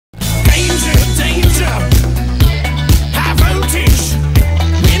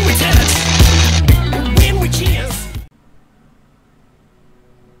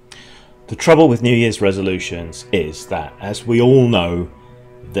trouble with New Year's resolutions is that, as we all know,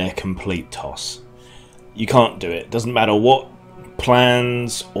 they're complete toss. You can't do it. Doesn't matter what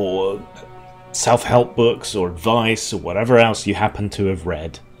plans or self-help books or advice or whatever else you happen to have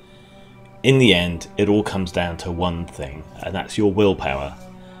read. In the end, it all comes down to one thing, and that's your willpower.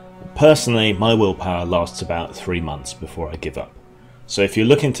 Personally, my willpower lasts about 3 months before I give up. So if you're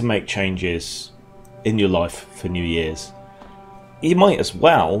looking to make changes in your life for New Year's, you might as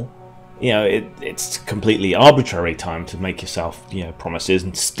well. It's completely arbitrary time to make yourself, promises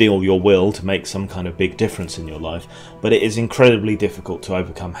and steel your will to make some kind of big difference in your life. But it is incredibly difficult to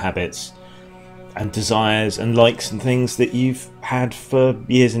overcome habits and desires and likes and things that you've had for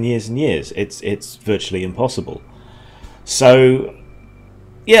years and years and years. It's virtually impossible. So,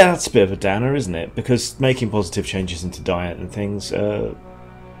 yeah, that's a bit of a downer, isn't it? Because making positive changes into diet and things are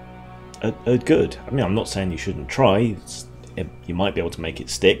good. I mean, I'm not saying you shouldn't try. You might be able to make it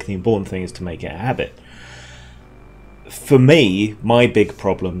stick. The important thing is to make it a habit. For me, my big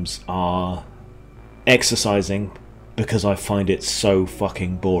problems are exercising, because I find it so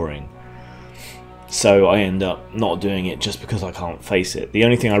fucking boring. So I end up not doing it just because I can't face it. The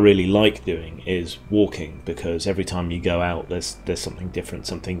only thing I really like doing is walking, because every time you go out there's something different,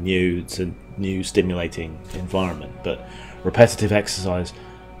 something new. It's a new stimulating environment. But repetitive exercise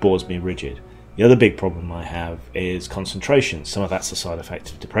bores me rigid. The other big problem I have is concentration. Some of that's a side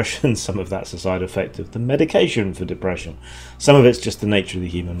effect of depression, some of that's a side effect of the medication for depression. Some of it's just the nature of the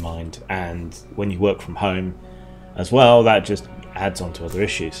human mind, and when you work from home as well, that just adds on to other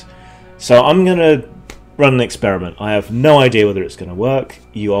issues. So I'm going to run an experiment. I have no idea whether it's going to work.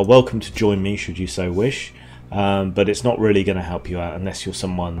 You are welcome to join me should you so wish, but it's not really going to help you out unless you're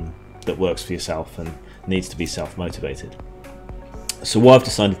someone that works for yourself and needs to be self-motivated. So what I've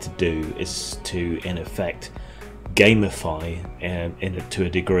decided to do is to, in effect, gamify, to a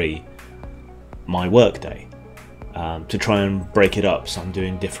degree, my workday, to try and break it up. So I'm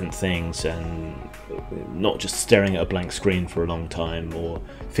doing different things and not just staring at a blank screen for a long time or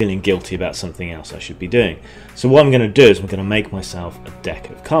feeling guilty about something else I should be doing. So what I'm going to do is I'm going to make myself a deck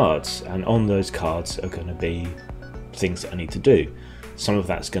of cards, and on those cards are going to be things that I need to do. Some of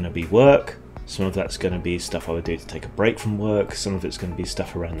that's going to be work. Some of that's going to be stuff I would do to take a break from work. Some of it's going to be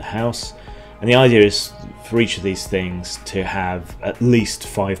stuff around the house. And the idea is for each of these things to have at least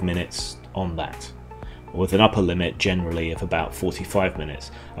 5 minutes on that, with an upper limit generally of about 45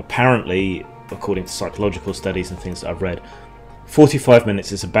 minutes. Apparently, according to psychological studies and things that I've read, 45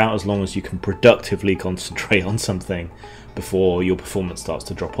 minutes is about as long as you can productively concentrate on something before your performance starts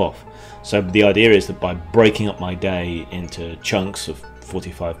to drop off. So the idea is that by breaking up my day into chunks of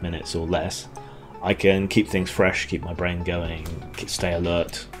 45 minutes or less, I can keep things fresh, keep my brain going, stay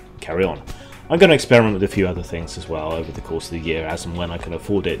alert, carry on. I'm going to experiment with a few other things as well over the course of the year, as and when I can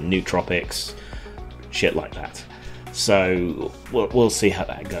afford it, nootropics, shit like that. So we'll see how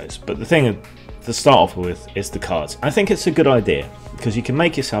that goes. But the thing to start off with is the cards. I think it's a good idea, because you can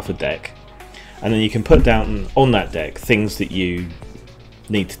make yourself a deck, and then you can put down on that deck things that you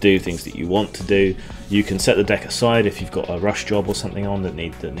need to do, things that you want to do. You can set the deck aside if you've got a rush job or something on that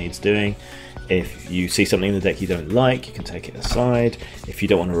needs doing. If you see something in the deck you don't like, you can take it aside. If you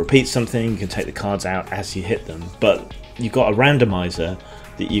don't want to repeat something, you can take the cards out as you hit them. But you've got a randomizer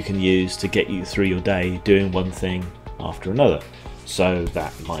that you can use to get you through your day doing one thing after another. So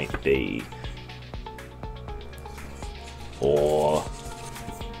that might be, or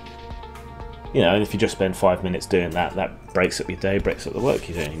if you just spend 5 minutes doing that, that breaks up your day, breaks up the work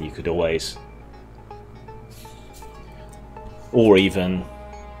you're doing. You could always, or even,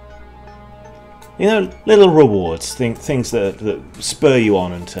 little rewards, things that spur you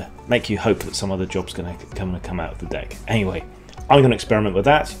on and to make you hope that some other job's going to come out of the deck. Anyway, I'm going to experiment with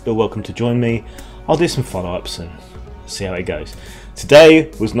that. You're welcome to join me. I'll do some follow-ups and see how it goes.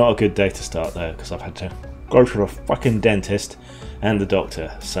 Today was not a good day to start though, because I've had to go to a fucking dentist and the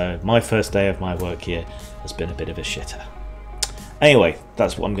doctor. So my first day of my work here has been a bit of a shitter. Anyway,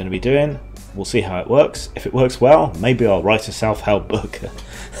 that's what I'm going to be doing. We'll see how it works. If it works well, maybe I'll write a self-help book.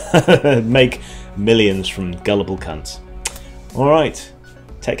 Make millions from gullible cunts. Alright,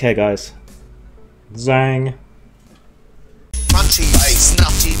 take care guys. Zang. Crunchy bass,